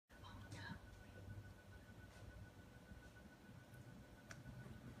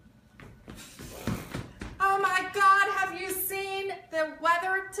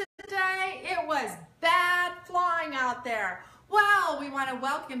out there. Well, we want to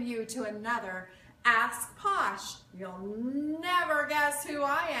welcome you to another Ask Posh. You'll never guess who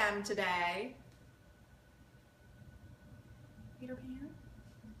I am today. Peter Pan?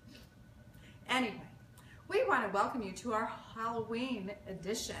 Anyway, we want to welcome you to our Halloween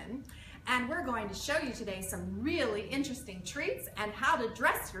edition. And we're going to show you today some really interesting treats and how to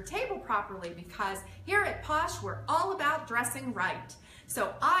dress your table properly, because here at POSH, we're all about dressing right.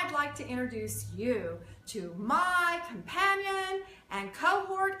 So I'd like to introduce you to my companion and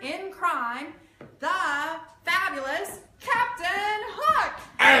cohort in crime, the fabulous Captain Hook.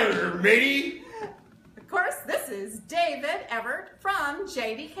 Arr, matey! Of course, this is David Everett from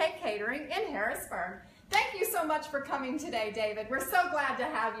JDK Catering in Harrisburg. Thank you so much for coming today, David. We're so glad to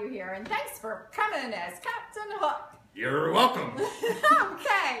have you here, and thanks for coming as Captain Hook. You're welcome.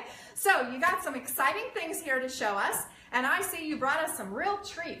 Okay, so you got some exciting things here to show us, and I see you brought us some real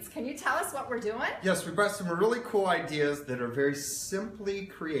treats. Can you tell us what we're doing? Yes, we brought some really cool ideas that are very simply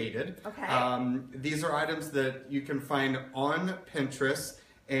created. Okay. These are items that you can find on Pinterest,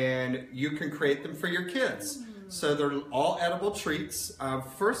 and you can create them for your kids. So they're all edible treats.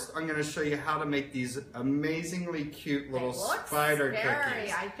 First, I'm going to show you how to make these amazingly cute little spider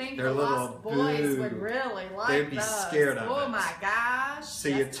cookies. I think they're the Lost Boys would really like They'd be those. scared of it. Oh my gosh. So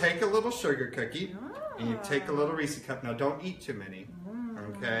you take a little sugar cookie, and you take a little Reese cup. Now don't eat too many,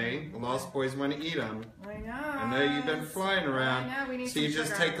 okay? The Lost Boys want to eat them. I know you've been flying around. I know, we need so you some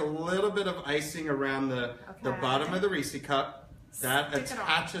just sugar. take a little bit of icing around the bottom of the Reese cup. That Stick it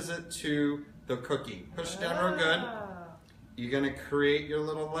attaches it to the cookie. Push it down real good. You're going to create your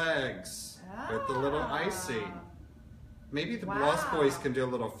little legs with the little icing. Maybe the Lost Boys can do a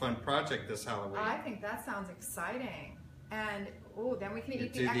little fun project this Halloween. I think that sounds exciting. And, oh, then we can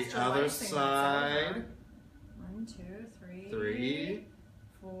eat the do extra the other icing side. 1, 2, 3, 3,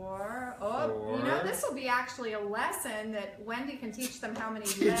 4. Oh, you know, this will be actually a lesson that Wendy can teach them how many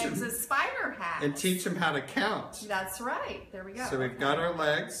legs a spider has. And teach them how to count. That's right. There we go. So we've got our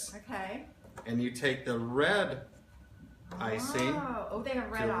legs. Okay. And you take the red icing. Oh, they have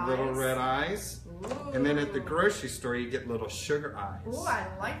red eyes. Little red eyes. Ooh. And then at the grocery store, you get little sugar eyes. Oh, I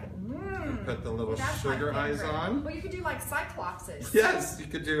like it. And put the little sugar eyes on. Well, you could do like cyclopses. Yes, you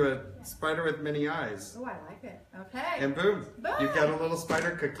could do a spider with many eyes. Oh, I like it. Okay. And boom, you've got a little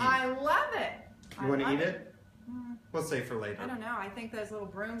spider cookie. I love it. You want to eat it? We'll save for later. I don't know. I think those little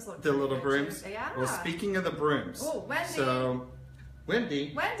brooms look The little brooms? Yeah. Well, speaking of the brooms. Oh, Wendy. So,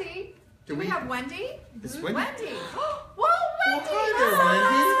 Wendy. Wendy. Do we have Wendy? It's Wendy. Wendy. Whoa, Wendy. Hi there,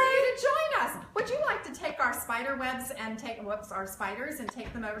 Wendy. For you to join us. Would you like to take our spider webs and our spiders and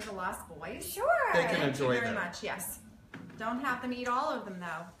take them over to Lost Boys? Sure. They can enjoy them. them. Very much, yes. Don't have them eat all of them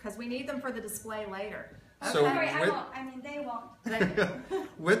though, because we need them for the display later. So they won't.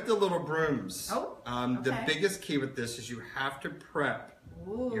 With the little brooms, the okay. biggest key with this is you have to prep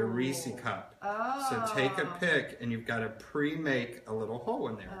your Reese cup. So take a pick and you've got to pre-make a little hole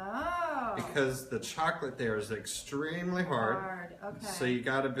in there. Because the chocolate there is extremely hard. Okay. So you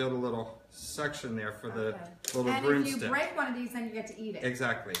got to build a little section there for the little broomstick. And if you break one of these, then you get to eat it.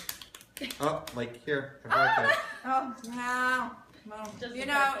 Exactly. Oh, like here. Oh, no. Well, you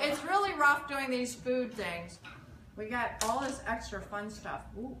know, it's really rough doing these food things. We got all this extra fun stuff.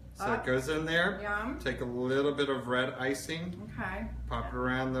 Ooh, so it goes in there. Yum. Take a little bit of red icing. Okay. Pop it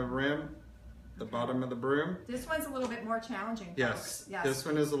around the rim, the bottom of the broom. This one's a little bit more challenging. Yes. This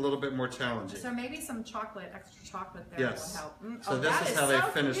one is a little bit more challenging. So maybe some chocolate, extra chocolate there will help. So this is how they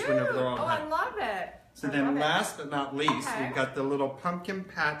finish whenever they're all done. I love it. So then last but not least, we've got the little pumpkin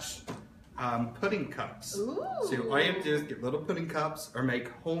patch pudding cups. Ooh. So all you have to do is get little pudding cups or make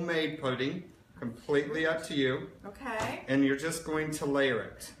homemade pudding. Completely up to you. Okay. And you're just going to layer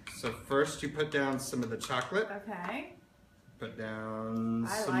it. So first you put down some of the chocolate. Okay. Put down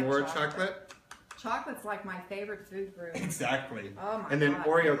some like more chocolate. Chocolate's like my favorite food group. Exactly. Oh my And then God.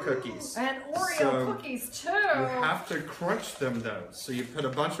 Oreo cookies. And Oreo cookies too. You have to crunch them though. So you put a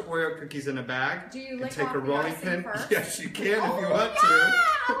bunch of Oreo cookies in a bag. Do you and lick take off a the rolling icing pin. first? Yes, you can if you want to.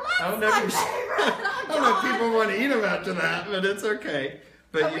 I don't know if people want to eat them after that, but it's okay.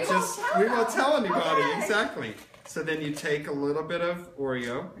 But we won't tell anybody. Okay. Exactly. So then you take a little bit of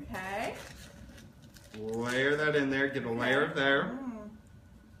Oreo. Okay. Layer that in there. Get a layer there.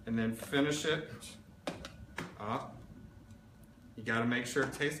 And then finish it up. You got to make sure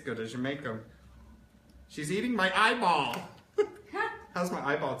it tastes good as you make them. She's eating my eyeball. How's my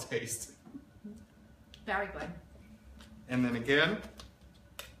eyeball taste? Very good. And then again.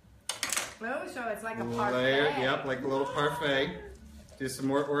 Oh, so it's like a parfait. Layer, yep, like a little parfait. Do some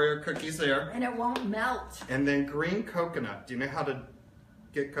more Oreo cookies there. And it won't melt. And then green coconut. Do you know how to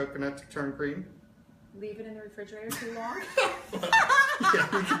get coconut to turn green? leave it in the refrigerator too long?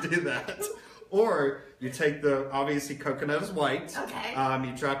 Yeah, you can do that. Or you take the, obviously coconut is white. Okay.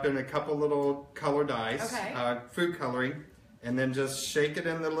 You drop in a couple little color dyes, Okay. Food coloring, and then just shake it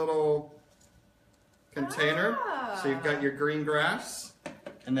in the little container. So you've got your green grass,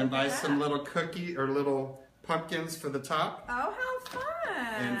 and then buy some little cookie or little pumpkins for the top. Oh, how fun.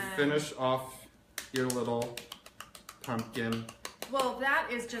 And finish off your little pumpkin. Well, that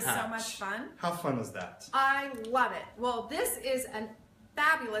is just so patch. much fun. How fun is that? I love it. Well, this is a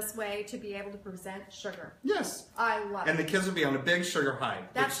fabulous way to be able to present sugar. Yes. I love And it. the kids will be on a big sugar high.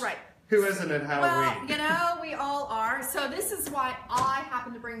 That's right. Who isn't at Well, Halloween? you know, we all are. So this is why I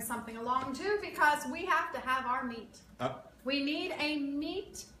happen to bring something along too, because we have to have our meat. We need a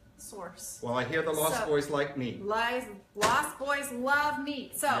meat source. Well, I hear the Lost Boys like meat. Lost Boys love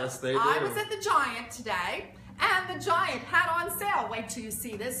meat. So Yes, they do. I was at the Giant today, and the Giant had on sale. Wait till you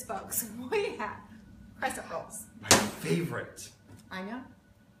see this, folks. We had crescent rolls. My favorite. I know.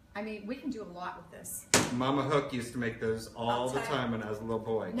 I mean, we can do a lot with this. Mama Hook used to make those all the time when I was a little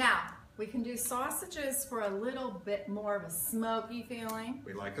boy. Now, we can do sausages for a little bit more of a smoky feeling.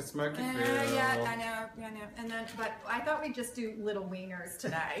 We like a smoky feel. Yeah, I know. And then, but I thought we'd just do little wieners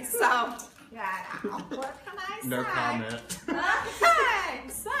today. So, yeah, what can I say? No comment. Okay,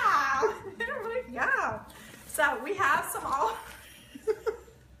 so here we go. So we have some all.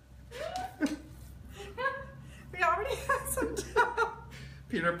 We already have some dough.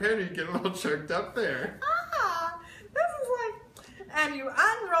 Peter Pan, you get a little choked up there. This is like, and you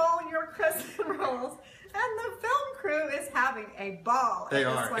unroll your crescent rolls, and the film crew is having a ball. They at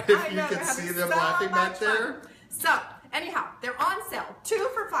this are. one. If I you know, can they're see having them so laughing back much fun. there. So, anyhow, they're on sale. 2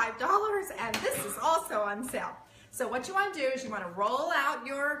 for $5, and this is also on sale. So what you want to do is you want to roll out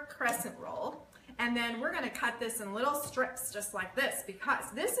your crescent roll, and then we're going to cut this in little strips just like this, because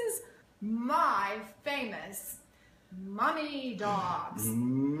this is my famous mummy dogs.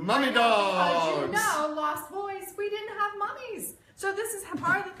 Mummy Because dogs! you know, Lost Boys, we didn't have mummies. So this is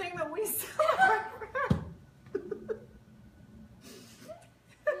part of the thing that we celebrate.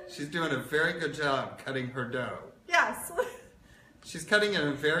 She's doing a very good job cutting her dough. Yes. She's cutting in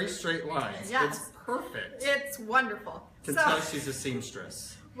a very straight line. Yes. It's perfect. It's wonderful. Can tell she's a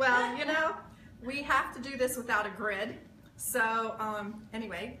seamstress. Well, you know, we have to do this without a grid. So,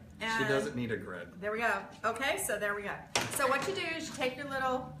 anyway. She doesn't need a grid. There we go. Okay, so there we go. So what you do is you take your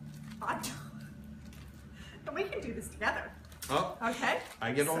little hot dog. And we can do this together. Oh, Okay?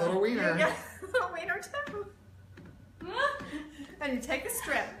 I get a little wiener. You get a little wiener too. And you take a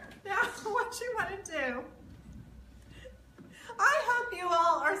strip. Now, what you want to do, I hope you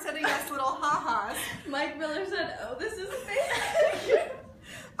all are sending us little ha-has. Mike Miller said, "Oh, this is amazing."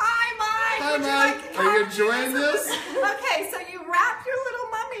 Hi, Mike! Hi, Would you Mike. like to Are you come enjoying this? Okay, so you wrap your little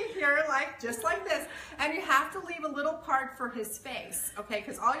mummy here, just like this, and you have to leave a little part for his face, okay?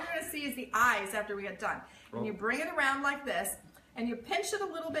 Because all you're going to see is the eyes after we get done. And you bring it around like this, and you pinch it a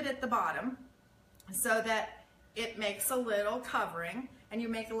little bit at the bottom so that it makes a little covering, and you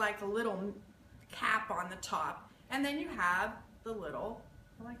make like a little cap on the top, and then you have the little,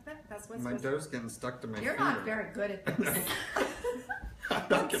 like that. That's what's My dough's getting stuck to my You're finger. not very good at this. I'm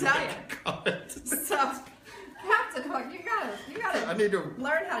not gonna tell make you. a comment. So, Captain Hook, you gotta I need to.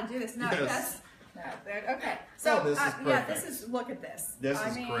 learn how to do this. No, Yes. okay. So, Oh, this is yeah, perfect. look at this. This I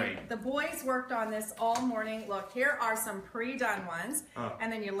is mean, great. The boys worked on this all morning. Look, here are some pre-done ones,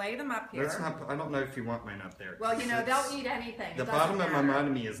 and then you lay them up here. That's not. I don't know if you want mine up there. Well, you know, It's- they'll eat anything. The It bottom doesn't of my matter.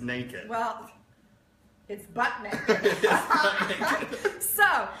 mummy is naked. Well, it's butt naked.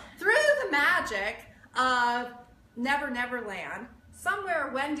 So, through the magic of Never Never Land, somewhere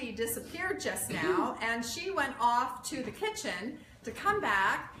Wendy disappeared just now, and she went off to the kitchen to come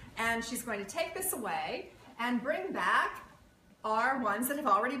back, and she's going to take this away and bring back are ones that have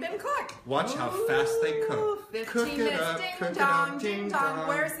already been cooked. Watch how fast they cook. 15 Cook it minutes, up, ding cook it dong, up, ding ding dong. dong.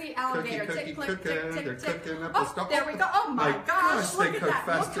 Where's the alligator? Cookie, Tick, cookie, click, tick, cooking. tick, They're tick. cooking up the Oh, stuff. there we go. Oh my gosh, gosh, look they at cook that.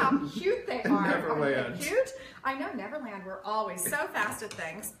 Look faster how than cute they in are. Neverland. Aren't they cute? I know, Neverland, we're always so fast at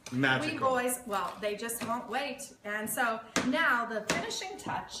things. Magical. We boys, well, they just won't wait. And so now the finishing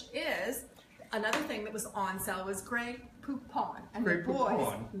touch is another thing that was on sale was Grey Poupon. And Grey the boys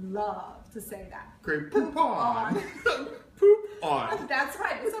Poupon. love to say that. Grey poop on. on. Poop on. That's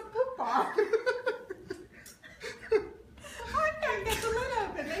right, it's a poupon. I can't get the lid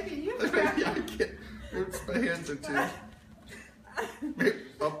open. Maybe you Maybe can. I can't. Oops, my hands are too.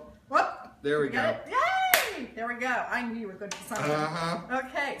 Oh, Whoop. there we Got go. it? Yay! There we go. I knew you were good for something. Uh-huh.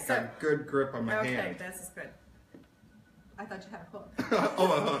 Okay, so Got good grip on my okay, hand. this is good. I thought you had a hook.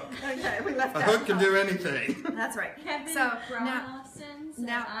 Oh, a hook. Okay, we left A that. hook can do anything. That's right. Kevin So Bronson's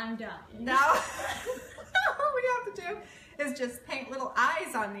now I'm done. now what we have to do is just paint little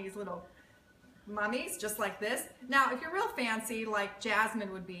eyes on these little mummies, just like this. Now, if you're real fancy, like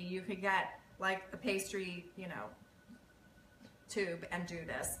Jasmine would be, you could get like a pastry, you know, tube and do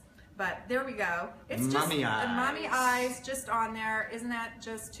this. But there we go. It's Mummy just eyes. Mummy eyes just on there. Isn't that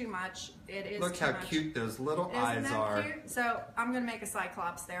just too much? It is. Look too how much. cute those little Isn't eyes that are. cute? So I'm gonna make a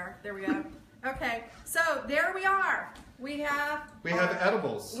cyclops there. There we go. Okay, so there we are. We have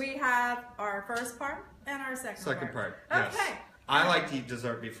edibles. We have our first part and our second part. Yes. Okay. I like to eat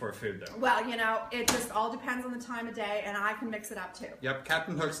dessert before food though. Well, you know, it just all depends on the time of day, and I can mix it up too. Yep,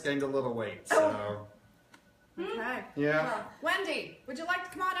 Captain Hook's gained a little weight, so. Okay. Yeah. Well, Wendy, would you like to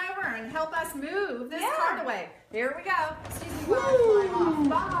come on over and help us move this Yeah. card away? Here we go. Excuse me while I fly off.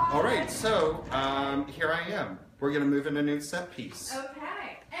 Bye. All right, so here I am. We're gonna move in a new set piece.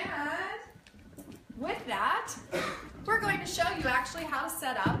 Okay, and with that, we're going to show you actually how to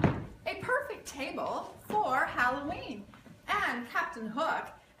set up a perfect table for Halloween. And Captain Hook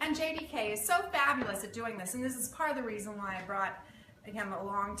and JDK is so fabulous at doing this, and this is part of the reason why I brought him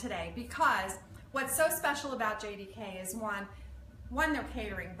along today, because what's so special about JDK is one, they're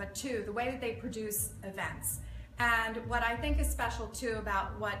catering, but two, the way that they produce events. And what I think is special too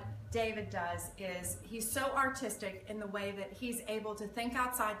about what David does is he's so artistic in the way that he's able to think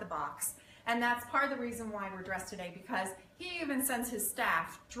outside the box. And that's part of the reason why we're dressed today, because he even sends his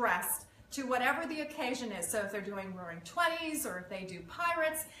staff dressed to whatever the occasion is. So if they're doing Roaring 20s or if they do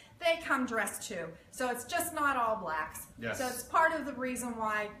pirates, they come dressed too. So it's just not all blacks. Yes. So it's part of the reason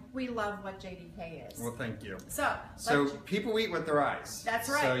why we love what JDK is. Well, thank you. So People eat with their eyes. That's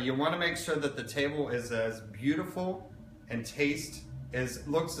right. So you want to make sure that the table is as beautiful and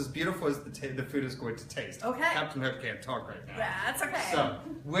looks as beautiful as the food is going to taste. Okay. Captain Hook can't talk right now. yeah, that's okay. So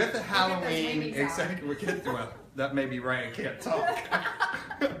with those Halloween, babies out. exactly, we get through it. That may be right. I can't talk.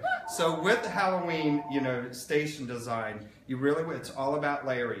 So with the Halloween, station design, it's all about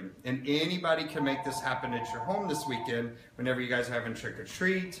layering, and anybody can make this happen at your home this weekend. Whenever you guys are having trick or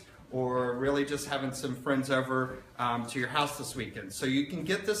treat, or really just having some friends over to your house this weekend. So you can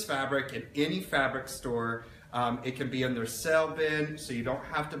get this fabric at any fabric store. It can be in their sale bin, so you don't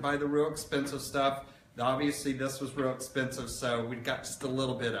have to buy the real expensive stuff. Obviously, this was real expensive, so we got just a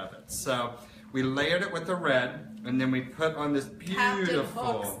little bit of it. So we layered it with the red, and then we put on this beautiful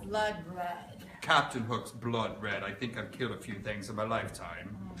Captain Hook's blood red. Captain Hook's blood red. I think I've killed a few things in my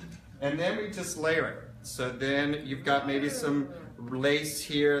lifetime. And then we just layer it. So then you've got maybe some lace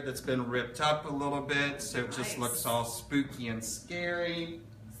here that's been ripped up a little bit, so it just looks all spooky and scary.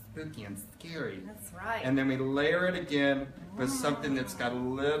 Spooky and scary. That's right. And then we layer it again with something that's got a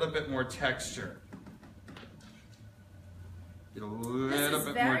little bit more texture. Get a little This is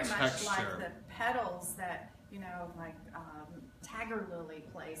bit very more much texture. like the petals that, like Tiger Lily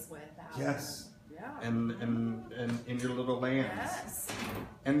plays with. Yes. Yeah. And in your little lands. Yes.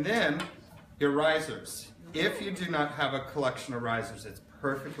 And then your risers. If you do not have a collection of risers, it's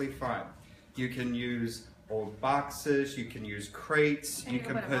perfectly fine. You can use old boxes, you can use crates, And you you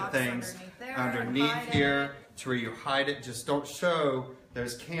can can put a put box things underneath there, underneath hide here it. to where you hide it. Just don't show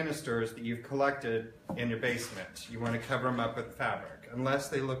those canisters that you've collected in your basement. You want to cover them up with fabric, unless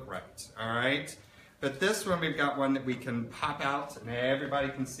they look right, all right? But this one, we've got one that we can pop out and everybody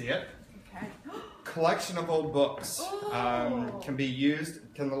can see it. Okay. Collection of old books Oh. can be used.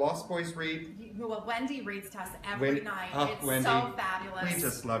 Can the Lost Boys read? Well, Wendy reads to us every night. Oh, It's Wendy, so fabulous. we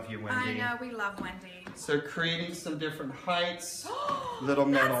just love you, Wendy. I know, we love Wendy. So creating some different heights, little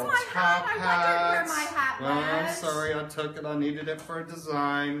metal my top hat. I wondered where hats. my hat Well, I'm was. sorry, I took it. I needed it for a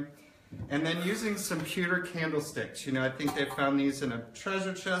design. And then using some pewter candlesticks. I think they found these in a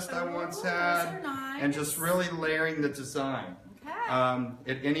treasure chest I once Ooh, had. those are nice. And just really layering the design. Okay.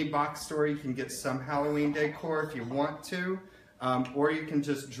 At any box store, you can get some Halloween decor if you want to, or you can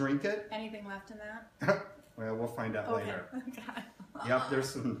just drink it. Anything left in that? Well, we'll find out later. Okay. Yep, there's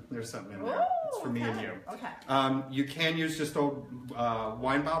something in there. Ooh, It's for me and okay. you. Okay. You can use just old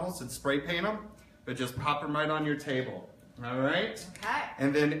wine bottles and spray paint them, but just pop them right on your table. All right? Okay.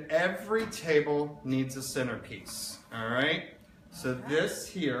 And then every table needs a centerpiece. All right? So this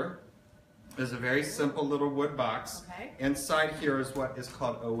here is a very simple little wood box. Okay. Inside here is what is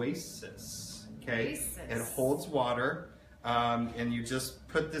called Oasis. Okay? Oasis. It holds water. And you just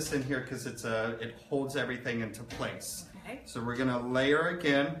put this in here because it holds everything into place. Okay. So we're gonna layer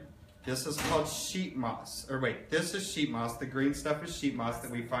again. This is called sheet moss. Or wait, this is sheet moss. The green stuff is sheet moss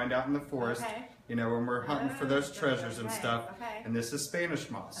that we find out in the forest. Okay. You know, when we're hunting for those treasures and okay, stuff. okay. And this is Spanish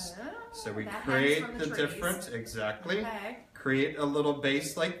moss. Oh, So we that hangs create from the trees. different, exactly. Okay. Create a little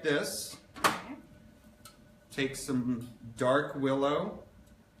base like this. Okay. Take some dark willow.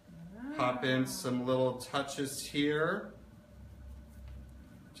 Pop in some little touches here.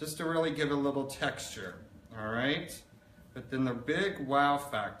 Just to really give a little texture. All right? But then the big wow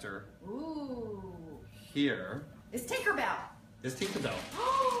factor here It's Tinkerbell. is Tinkerbell.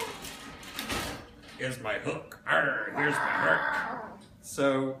 Here's my hook. Arr, here's my hook.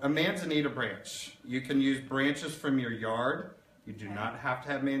 So a manzanita branch. You can use branches from your yard. You do not have to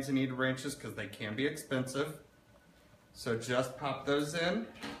have manzanita branches because they can be expensive. So just pop those in.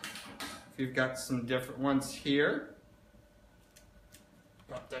 If you've got some different ones here,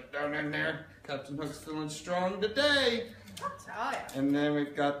 pop that down in there. Captain Hook's feeling strong today. I'll tell ya. And then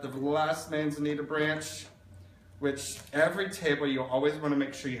we've got the last manzanita branch, which every table you always want to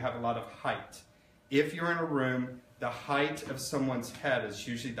make sure you have a lot of height. If you're in a room, the height of someone's head is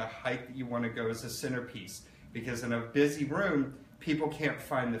usually the height that you want to go as a centerpiece. Because in a busy room, people can't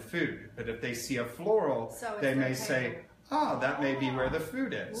find the food. But if they see a floral, So it's they may their say, table. oh, that may be where the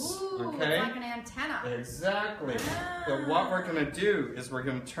food is. Ooh, Okay? it's like an antenna. Exactly. But what we're going to do is we're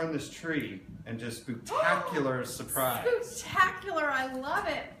going to turn this tree into a spectacular surprise. Spectacular, I love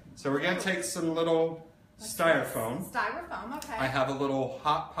it. So we're going to take some little styrofoam. Styrofoam, okay. I have a little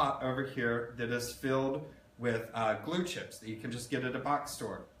hot pot over here that is filled with glue chips that you can just get at a box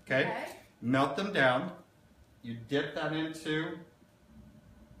store. Okay? Melt them down. You dip that into,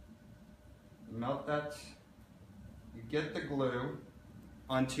 melt that, you get the glue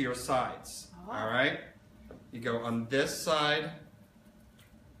onto your sides. Oh. All right? You go on this side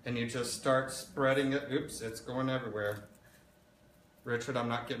and you just start spreading it. Oops, it's going everywhere. Richard, I'm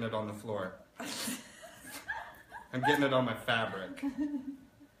not getting it on the floor. I'm getting it on my fabric.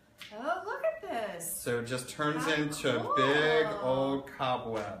 Oh, look at this. So it just turns How into cool. a big old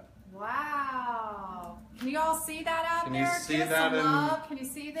cobweb. Wow. Can you all see that out Can you there? see Give us that some in love. Can you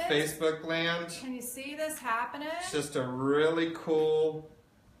see this? Facebook land? Can you see this happening? It's just a really cool,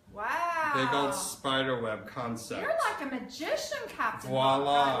 Wow. big old spider web concept. You're like a magician, Captain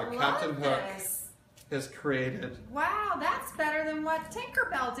Voila, Hook. I Captain love Hook. this. Is created. Wow, that's better than what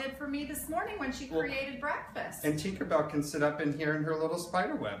Tinkerbell did for me this morning when she Well, created breakfast. And Tinkerbell can sit up in here in her little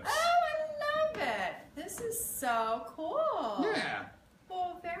spider webs. Oh, I love it. This is so cool. Yeah.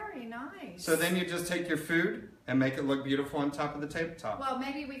 Well, very nice. So then you just take your food and make it look beautiful on top of the tabletop. Well,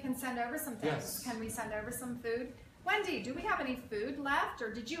 maybe we can send over some things. Yes. Can we send over some food? Wendy, do we have any food left,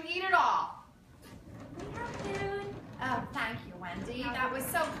 or did you eat it all? We have food. Oh, thank you, Wendy. That was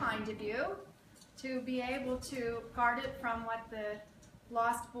so kind of you to be able to guard it from what the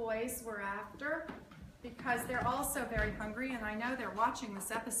Lost Boys were after, because they're also very hungry, and I know they're watching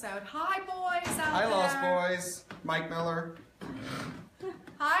this episode. Hi, boys out Hi, there. Lost Boys. Mike Miller.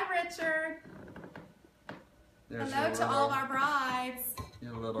 Hi, Richard. There's Hello your to all of our brides.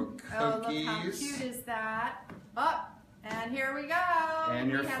 Your little Oh, cookies. look how cute is that. Oh, and here we go. And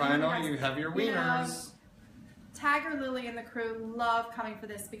your We have final, wieners. you have your You know, wieners. Tiger Lily and the crew love coming for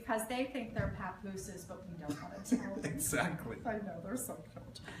this because they think they're papooses, but we don't want to tell them. Exactly. I know, they're so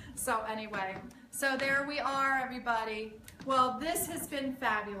cute. So anyway, so there we are, everybody. Well, this has been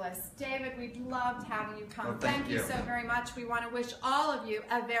fabulous. David, we've loved having you come. Well, thank you you. so very much. We want to wish all of you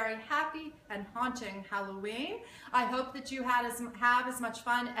a very happy and haunting Halloween. I hope that you have as much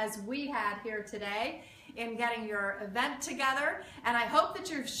fun as we had here today in getting your event together, and I hope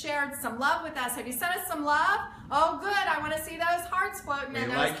that you've shared some love with us. Have you sent us some love? Oh good, I want to see those hearts floating in We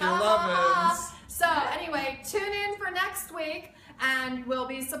those like your ha-ha-ha. lovin's. So anyway, tune in for next week and we'll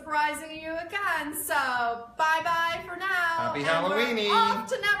be surprising you again. So bye bye for now. Happy And we're Halloweeny. off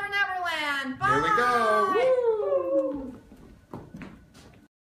to Never Never Land. Bye. Here we go. Woo.